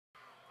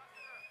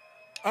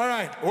All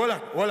right,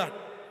 hold on.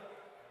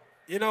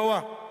 You know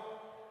what?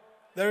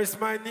 There is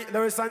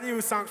a new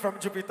song from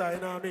Jupitar,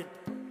 you know what I mean?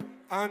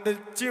 And the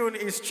tune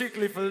is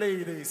strictly for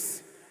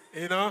ladies,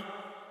 you know?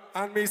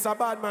 And me's a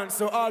bad man,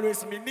 so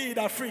always me need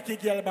a freaky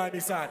girl by my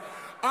side.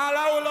 All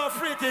I love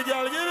freaky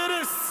girl, give me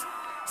this.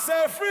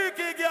 Say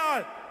freaky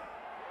girl.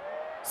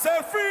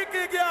 Say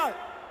freaky girl.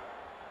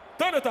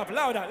 Turn it up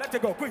louder, let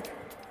it go, quick.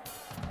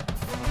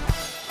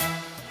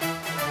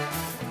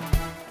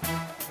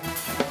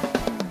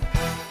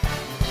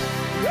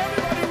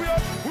 Everybody we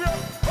up,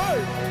 hey.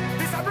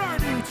 This a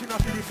brand new tune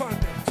of the fun.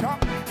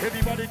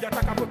 Everybody get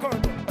a couple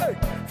condom. Hey,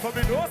 for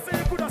me no say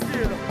you could have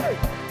stayed up. Hey,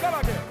 come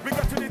again, we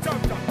got to the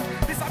jump down.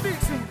 This a big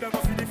tune, them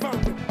must be the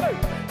fandom. Hey,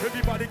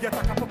 everybody get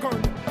a couple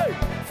condom. Hey,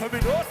 for me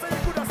no say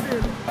you could have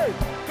stayed up. Hey,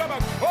 come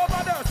on,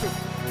 over there so.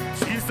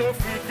 She's so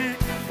freaky,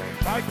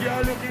 my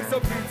girl looking so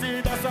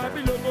pretty. That's why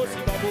me love she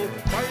bubble.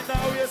 Right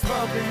now it's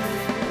for me.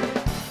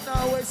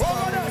 Now it's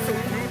over there so.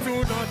 You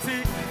too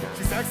naughty.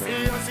 She's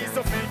sexy and she's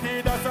so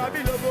freaky. That's why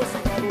me love she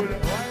bubble.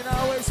 Right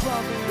now it's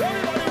for me.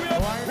 Everybody we up.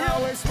 Right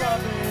now it's for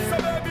me. So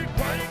baby,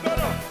 why you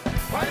gonna?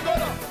 Why you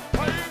gonna?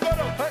 Why you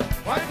gonna? Hey,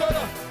 why you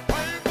gonna? Why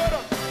you gonna?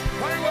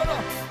 Why you gonna?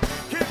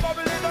 Keep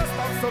bubbling the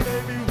stuff, so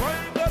baby, why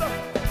you gonna?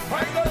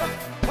 Why you gonna?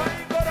 Why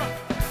you gonna?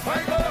 Why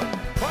you gonna?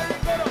 Why you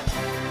gonna?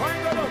 Why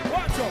you gonna?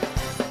 Watch out!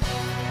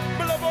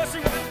 Me love how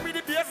she wants me the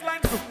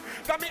baseline zoom.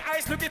 Got me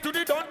eyes looking to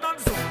the dawn and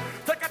zoom.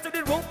 Take her to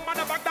the room, man,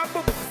 I back that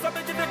boom. So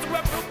me give it to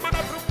her, boom, man,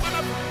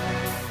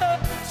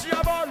 she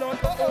have all on.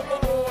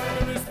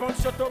 And the response,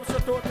 shut up,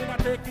 me not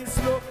take it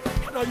slow.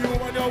 I know you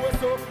and your way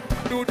so.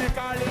 Do the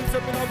calling, so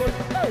me not go.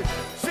 Hey,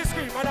 she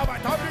scream and I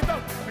bite up it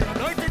up. Me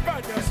anointed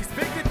by there, she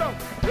speak it up.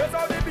 Raise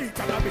all the beat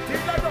and I be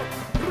king like up.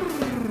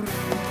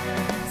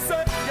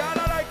 Say, y'all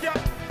I like ya.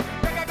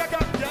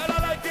 Y'all I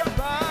like ya.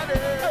 Body.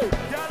 Hey,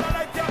 y'all I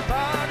like ya.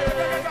 Body.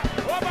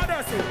 Over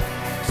there, so.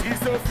 She's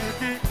so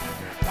freaky.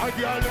 A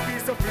girl looking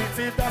so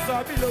pretty. That's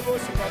why me love how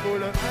she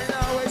bubble. I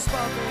know it's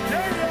for me.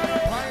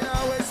 Yeah. I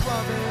know it's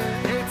for me.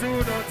 You too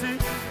naughty.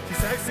 She's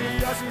sexy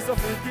and she's so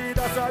freaky.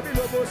 That's why me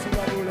love how she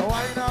bubble.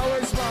 Why now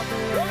it's for me?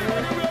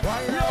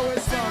 Why now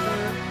it's for me?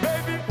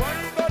 Baby, why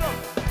you gonna?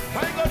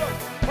 Why you gonna?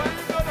 Why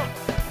you gonna?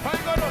 Why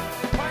you gonna?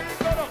 Why you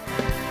gonna?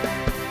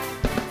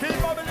 Keep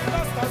bubbling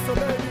the stuff, so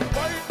baby,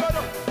 why you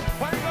gonna?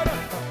 Why you gonna?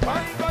 Why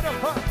you gonna?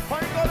 Why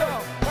you gonna?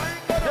 Why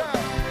you gonna?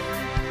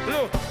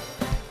 Look,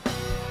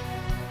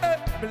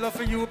 me love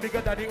for you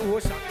bigger than the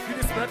ocean. You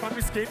the smell from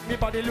me skin, me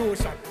body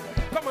lotion.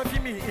 Come and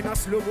feel me in a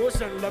slow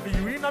motion. Loving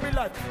you in my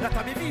life, that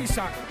a me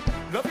vision.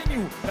 Loving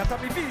you, that a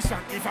me vision.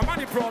 If I'm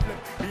any problem,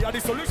 me are the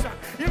solution.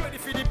 You ready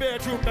for the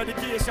bedroom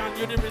medication?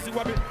 You the reason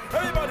why me.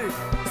 Everybody,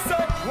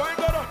 say, why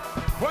go down?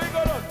 Why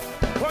go down?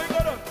 Why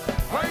go down?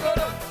 Why go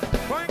down?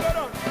 Why go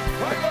down?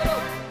 Why go down?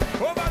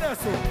 Over there,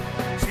 so.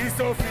 She's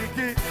so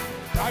freaky.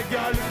 My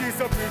girl looking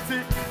so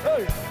pretty.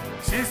 Hey,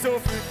 she's so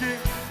freaky.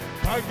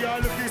 My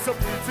girl looking so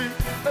pretty.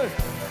 Hey,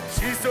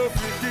 she's so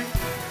freaky.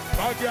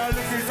 My girl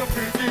looking so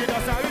pretty.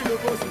 That's how you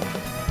look.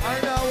 I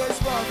know it's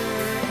for me.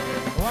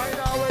 Why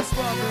now it's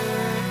for me?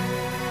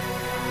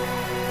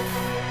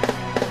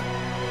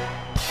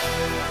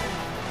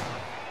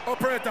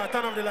 Operator,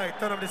 turn off the light.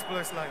 Turn off this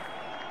place light.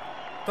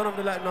 Turn off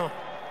the light now.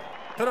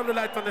 Turn off the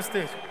light on the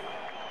stage.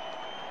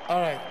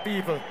 All right,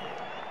 people.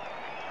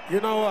 You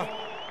know what?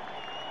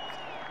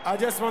 I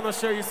just want to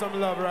show you some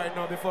love right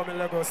now before me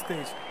let go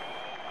stage.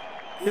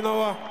 You know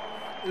what?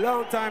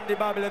 Long time the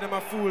Babylon them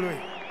a fool with.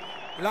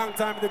 Long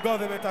time the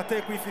government a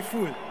take we for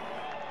fool.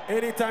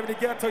 Anytime they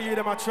get to you,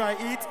 them a try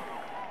eat,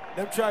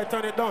 them try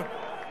turn it down.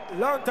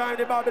 Long time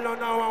the Babylon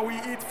now when we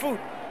eat food.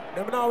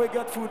 Them now we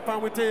get food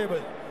on the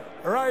table.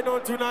 Right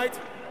on tonight,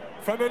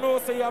 from you know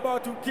say you're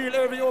about to kill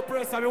every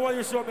oppressor, I want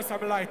you to show me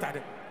some light at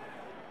them.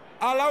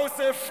 Allah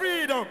say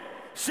freedom,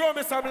 show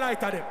me some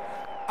light at them.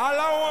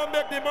 Allah want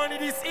make the money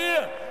this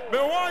year,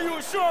 but want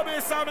you show me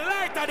some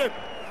light at them.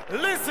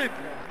 Listen,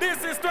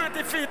 this is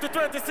 25th to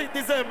 26th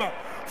December.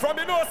 From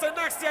you know say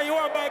next year you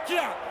want buy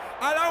car.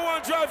 Allah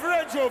want drive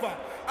Range Rover.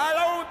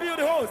 Allah want build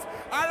house.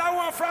 Allah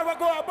want forever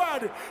go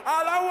abroad.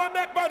 Allah want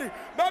make money.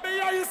 Maybe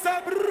hear you say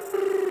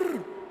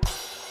brrrr.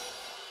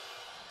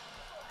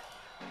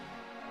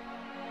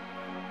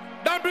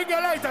 Don't bring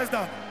your lighters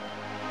down.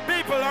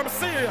 People, I'm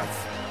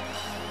serious.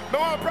 I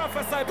want to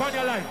prophesy upon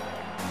your life.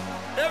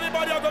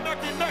 Everybody will go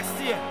back in next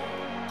year.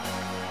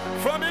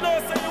 From you know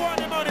say you want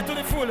the money to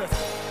the fullest.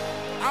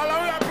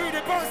 Allah will bring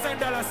the pounds and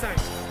dollar sign.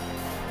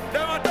 They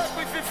want to take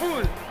with the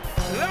fool.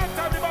 Long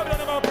time the Babylon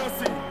never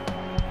proceed.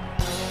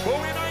 But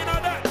we know you know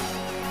that.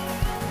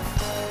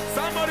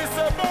 Somebody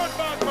say born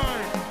bad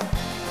man.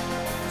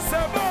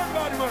 Say born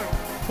bad man.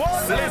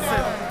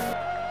 Listen.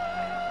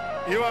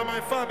 You are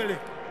my family.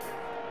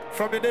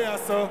 From the day I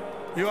saw,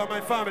 you are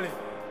my family.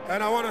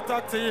 And I want to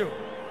talk to you.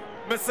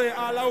 Me say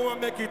all I want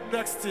make it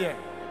next year.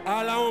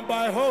 All I want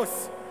buy a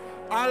house.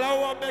 All I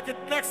want make it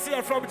next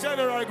year from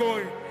January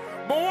going.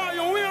 But why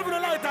you wave the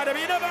light at them?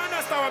 You never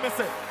understand what I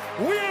say.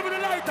 Wave the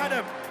light at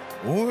them.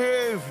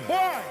 Wave.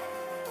 Boy,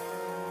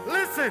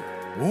 listen.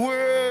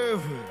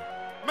 Wave.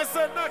 Me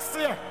say next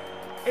year,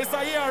 it's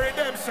a year of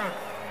redemption.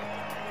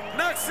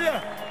 Next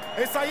year,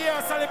 it's a year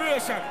of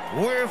celebration.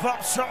 Wave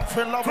up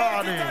something,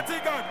 Lavani.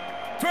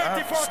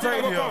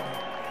 2040 will come.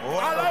 All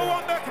I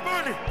want make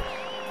money.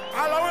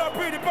 All I want to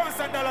pay the pounds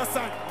and dollars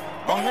sign.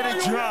 I'm going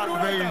to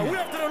drop, baby. We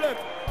have to the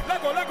left.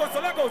 Let go,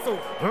 so.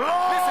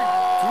 Listen.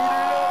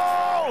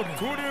 Lord.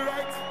 To the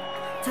right.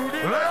 To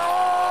the Lord. right.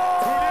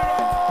 To the right.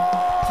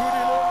 To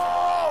the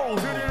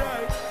left. To the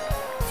right.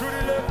 To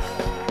the left.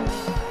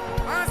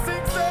 And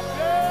sing, say,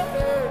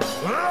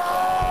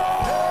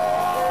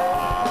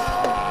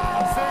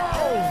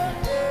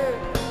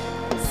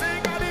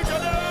 sing at each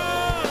other.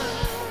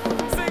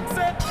 Sing,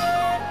 say,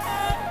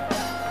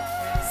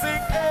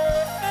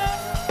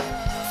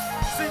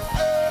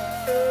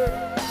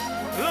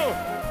 Look,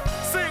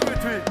 sing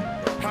with me.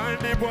 And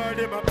the boy,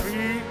 them a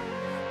pre.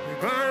 We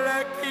gone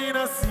like in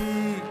a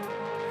sea.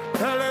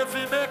 Tell if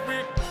you make me.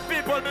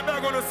 People, me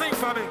not gonna sing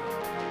for me.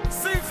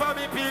 Sing for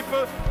me,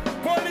 people.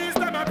 Police,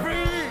 them a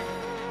pre.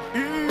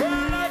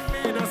 Gone like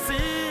me in a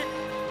sea.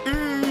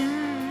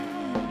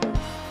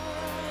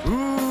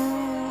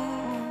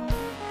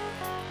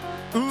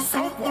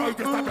 Some boy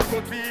just have to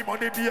put me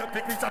money be a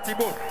pick me chatty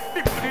boat.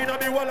 The money in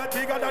the wallet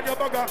bigger than your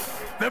burger.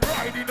 The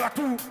bride in a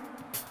two.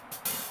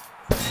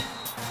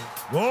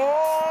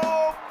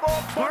 Oh,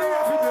 money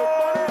off it,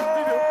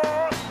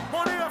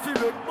 money off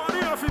it,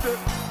 money off it,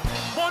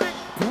 money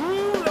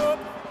pull up,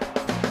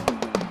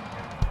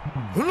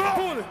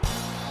 pull it.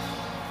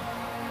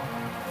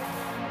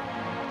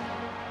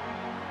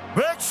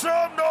 Make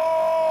some noise!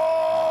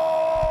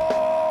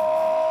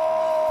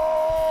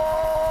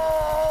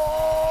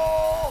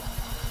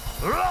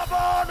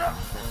 Rabon!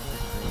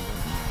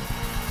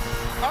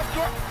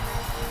 Accra!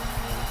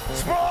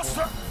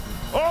 Sponsor!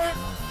 Oh!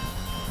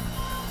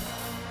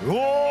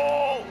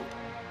 Oh!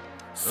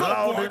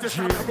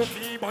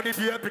 LoudinGH. Money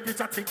be a big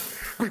chatting.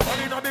 We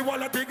money in the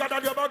wallet bigger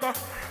than your burger.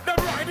 Them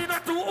riding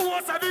at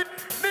 207.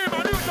 Name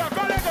a new talk.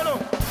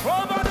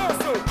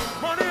 Overdose.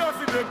 Money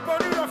off it,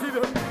 money off it.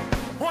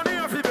 Money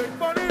off it,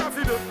 money off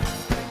it.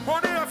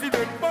 Money off it,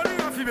 money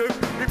off it.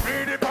 We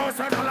pay the pounds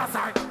and dollar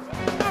sign.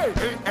 Hey,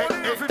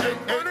 money off it,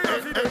 money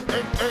off it.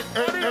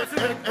 Money off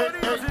it,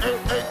 money off it.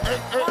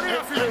 Money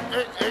off it.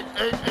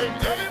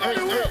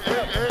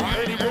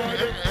 Everybody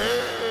wait.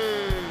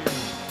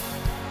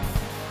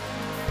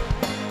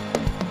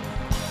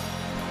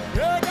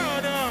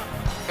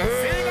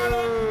 Sing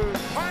along,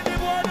 and the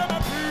boy them a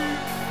free.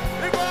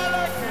 They go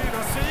like me in a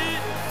sea.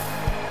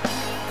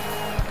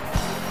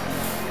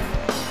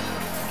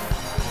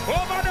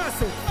 Over there,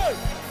 so hey,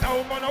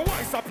 now man a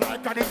voice up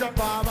like a ninja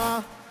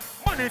farmer.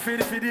 Money for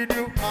the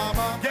new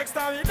farmer.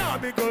 Gangsta in a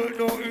big gold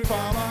no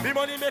farmer. The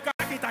money make a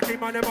kit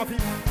man them a fee.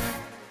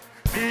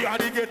 The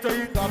alligator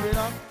in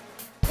Tabina.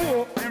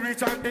 Oh, the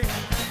rich and the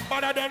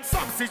better than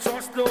some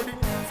citrus slowly.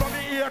 From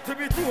the ear to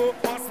me toe,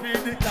 pass me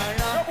the line.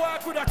 The boy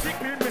could have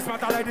tricked me in this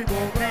matter like the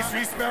go.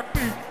 Disrespect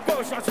me,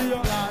 go shot to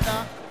your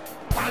ladder.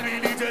 Call me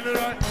the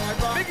general.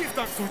 Me give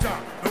thanks to Jah,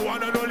 the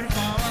one and only.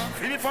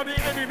 Free me from the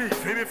enemy,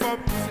 free me from.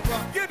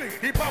 Give me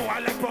the power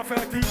like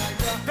prophecy.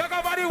 Take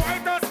over the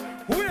White House,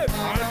 whip,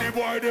 and the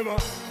boy never.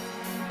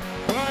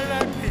 Boy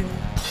like me.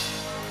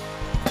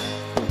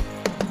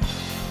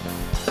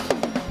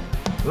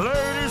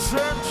 Ladies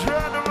and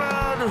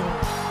gentlemen,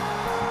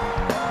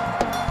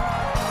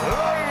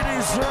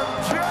 ladies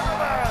and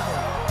gentlemen,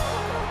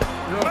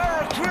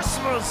 Merry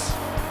Christmas,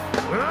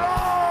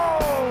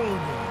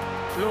 Lord,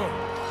 Lord.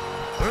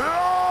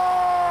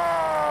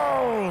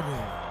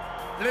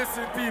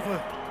 Listen, people,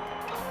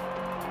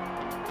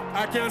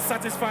 I can't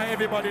satisfy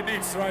everybody's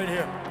needs right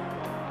here.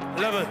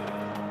 Level.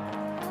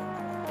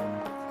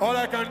 All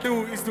I can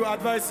do is to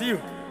advise you,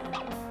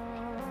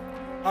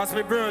 as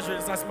my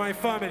brothers, as my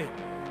family.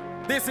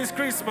 This is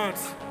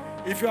Christmas.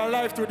 If you are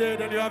alive today,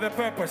 then you have a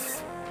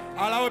purpose.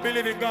 Allah will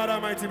believe in God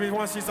Almighty. We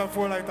want to see some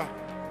four lighter.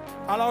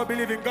 Allah will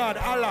believe in God,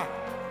 Allah.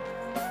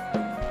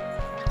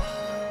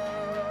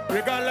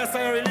 Regardless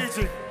of your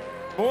religion.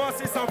 But we want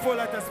to see some four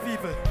lighters,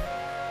 people.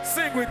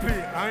 Sing with me.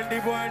 And the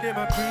boy, them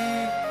a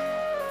free.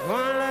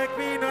 One like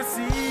me, no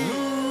see.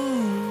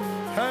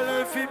 Hell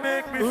if he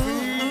make me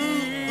free.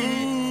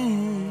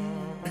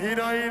 You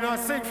know,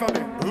 sing for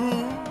me.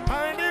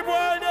 And the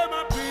boy, them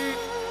a free.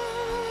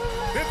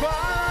 If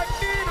I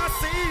can't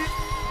see,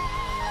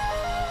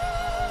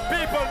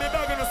 people, me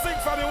not gonna sing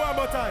for me one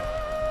more time.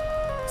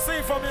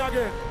 Sing for me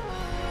again.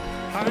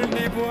 And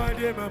the boy,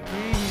 them a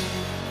breathe.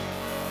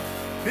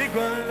 Big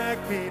one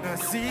like me, not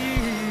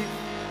see.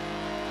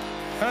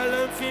 Hell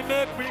if he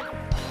make me.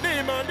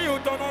 Name and you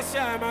don't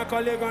share my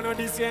colleague on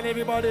this and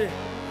everybody.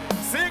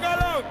 Sing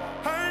along.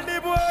 And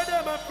the boy,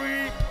 them a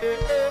free.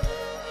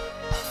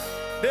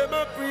 Them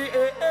a free.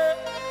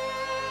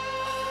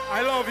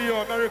 I love you.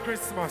 Merry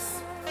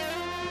Christmas.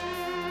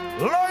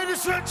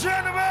 Ladies and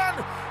gentlemen,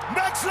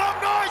 make some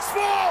noise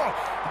for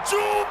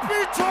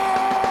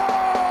Jupitar!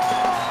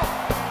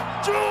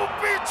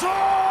 Jupitar!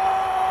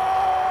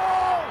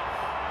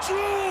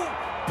 Jupitar!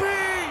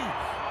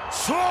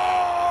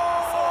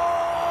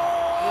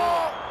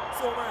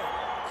 So man.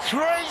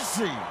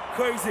 Crazy.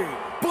 Crazy.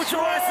 Put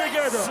your hands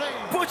together.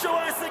 Put your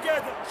hands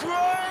together.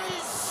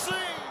 Crazy.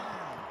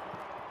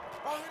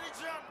 Oh,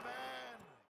 man.